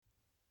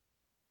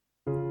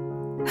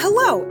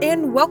Hello,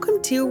 and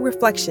welcome to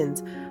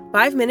Reflections,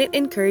 5-minute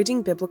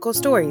encouraging biblical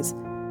stories.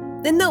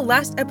 In the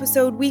last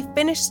episode, we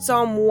finished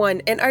Psalm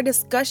 1 and our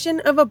discussion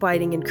of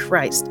abiding in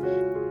Christ.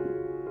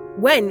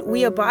 When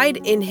we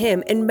abide in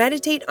Him and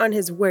meditate on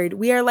His word,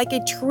 we are like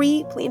a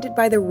tree planted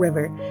by the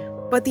river,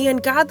 but the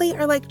ungodly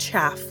are like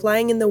chaff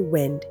flying in the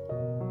wind.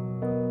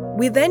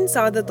 We then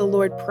saw that the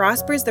Lord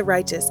prospers the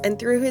righteous, and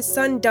through His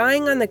Son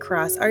dying on the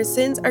cross, our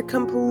sins are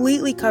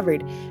completely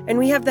covered, and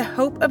we have the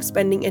hope of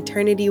spending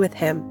eternity with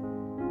Him.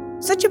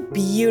 Such a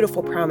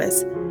beautiful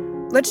promise.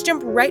 Let's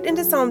jump right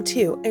into Psalm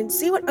 2 and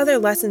see what other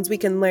lessons we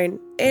can learn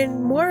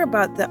and more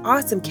about the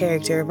awesome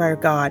character of our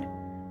God.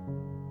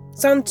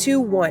 Psalm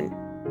 2:1.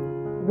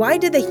 Why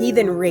do the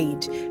heathen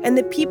rage and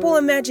the people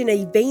imagine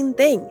a vain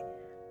thing?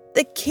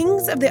 The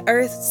kings of the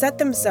earth set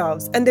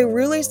themselves, and the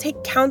rulers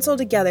take counsel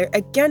together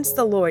against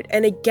the Lord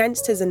and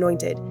against His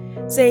anointed,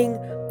 saying,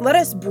 "Let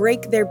us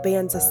break their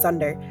bands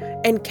asunder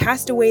and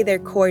cast away their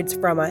cords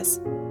from us.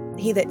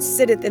 He that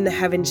sitteth in the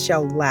heavens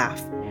shall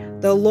laugh.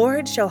 The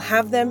Lord shall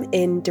have them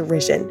in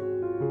derision."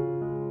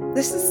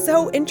 This is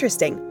so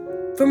interesting.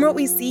 From what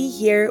we see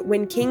here,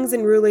 when kings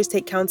and rulers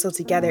take counsel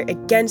together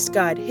against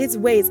God, His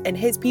ways, and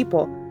His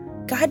people,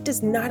 God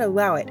does not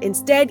allow it.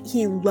 Instead,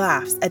 He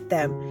laughs at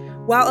them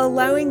while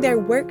allowing their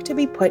work to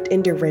be put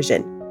in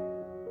derision.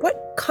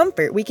 What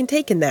comfort we can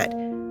take in that.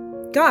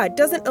 God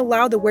doesn't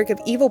allow the work of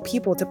evil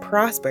people to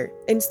prosper.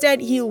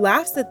 Instead, He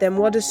laughs at them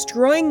while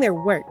destroying their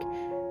work.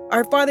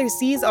 Our Father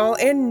sees all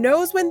and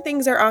knows when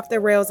things are off the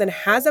rails and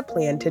has a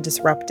plan to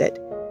disrupt it.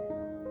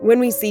 When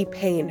we see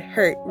pain,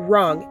 hurt,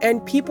 wrong,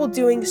 and people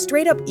doing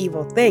straight up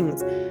evil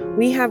things,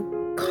 we have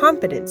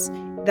confidence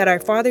that our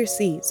Father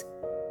sees.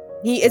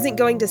 He isn't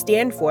going to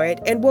stand for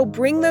it and will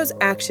bring those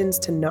actions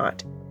to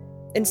naught.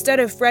 Instead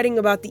of fretting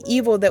about the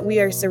evil that we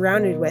are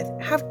surrounded with,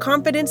 have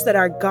confidence that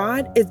our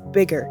God is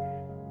bigger.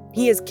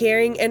 He is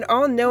caring and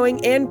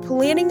all-knowing and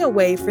planning a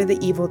way for the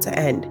evil to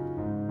end.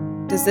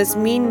 Does this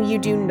mean you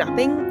do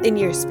nothing in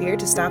your sphere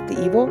to stop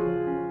the evil?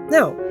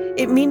 No,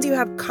 it means you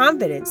have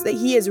confidence that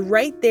He is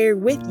right there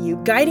with you,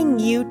 guiding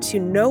you to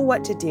know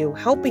what to do,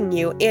 helping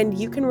you, and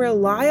you can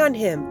rely on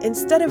Him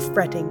instead of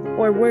fretting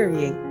or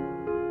worrying.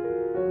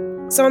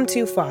 Psalm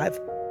 2:5.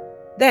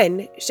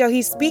 Then shall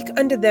He speak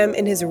unto them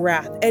in His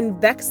wrath, and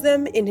vex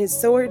them in His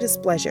sore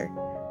displeasure.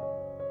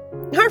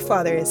 Our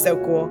Father is so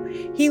cool.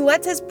 He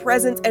lets His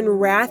presence and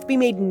wrath be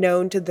made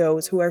known to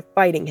those who are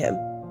fighting Him.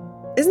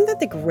 Isn't that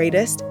the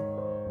greatest?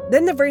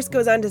 Then the verse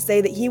goes on to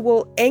say that He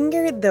will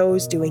anger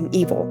those doing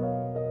evil.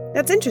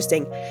 That's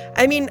interesting.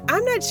 I mean,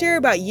 I'm not sure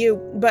about you,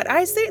 but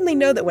I certainly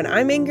know that when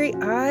I'm angry,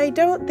 I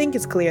don't think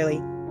as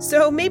clearly.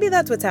 So maybe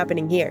that's what's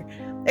happening here,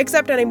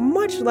 except on a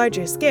much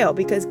larger scale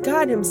because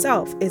God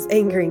Himself is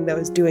angering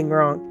those doing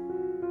wrong.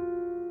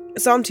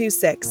 Psalm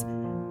 2:6.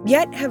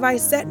 Yet have I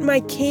set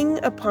my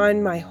King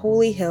upon my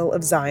holy hill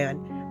of Zion.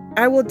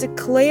 I will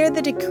declare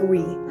the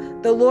decree.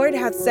 The Lord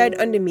hath said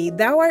unto me,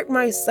 Thou art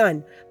my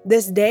son.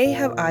 This day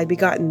have I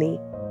begotten thee.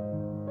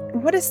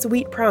 What a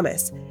sweet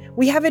promise.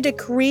 We have a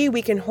decree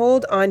we can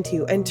hold on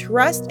to and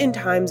trust in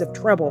times of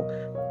trouble.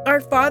 Our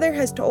Father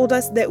has told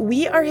us that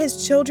we are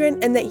His children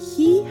and that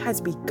He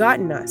has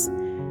begotten us.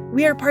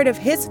 We are part of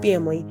His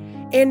family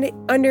and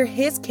under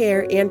His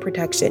care and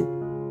protection.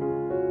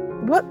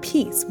 What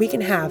peace we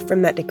can have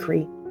from that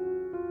decree.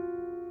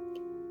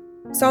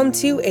 Psalm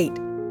 2:8.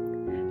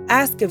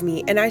 Ask of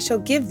me, and I shall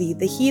give thee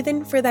the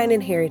heathen for thine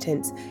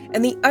inheritance,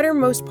 and the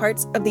uttermost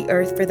parts of the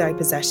earth for thy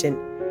possession.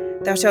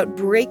 Thou shalt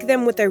break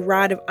them with a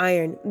rod of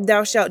iron.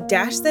 Thou shalt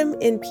dash them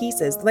in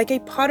pieces like a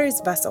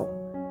potter's vessel.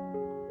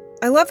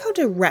 I love how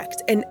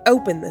direct and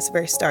open this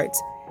verse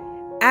starts.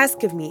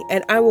 Ask of me,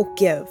 and I will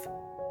give.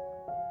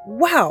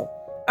 Wow!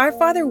 Our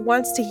Father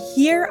wants to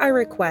hear our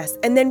requests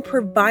and then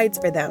provides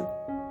for them.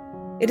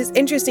 It is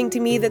interesting to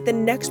me that the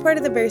next part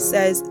of the verse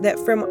says that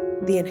from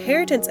the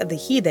inheritance of the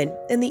heathen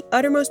and the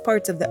uttermost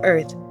parts of the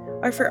earth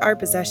are for our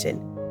possession.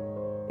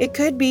 It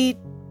could be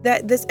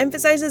that this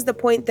emphasizes the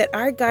point that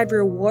our God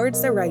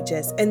rewards the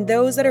righteous and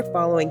those that are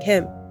following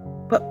Him,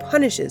 but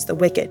punishes the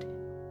wicked.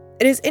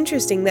 It is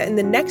interesting that in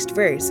the next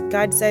verse,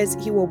 God says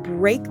He will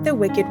break the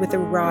wicked with a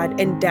rod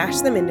and dash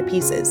them into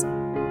pieces.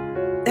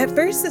 At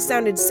first, this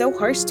sounded so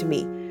harsh to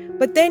me,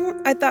 but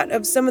then I thought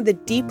of some of the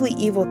deeply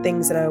evil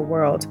things in our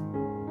world.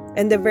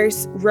 And the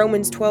verse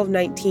Romans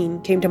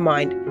 12:19 came to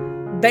mind.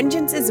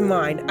 Vengeance is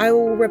mine, I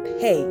will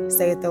repay,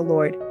 saith the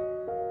Lord.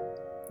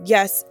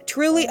 Yes,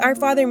 truly our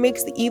Father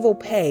makes the evil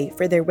pay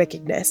for their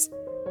wickedness.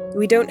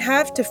 We don't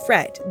have to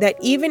fret that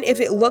even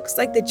if it looks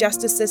like the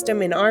justice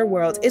system in our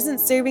world isn't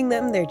serving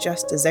them their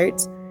just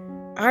deserts,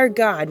 our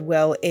God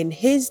will in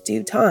His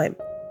due time.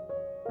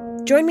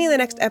 Join me in the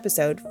next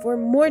episode for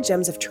more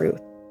gems of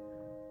truth.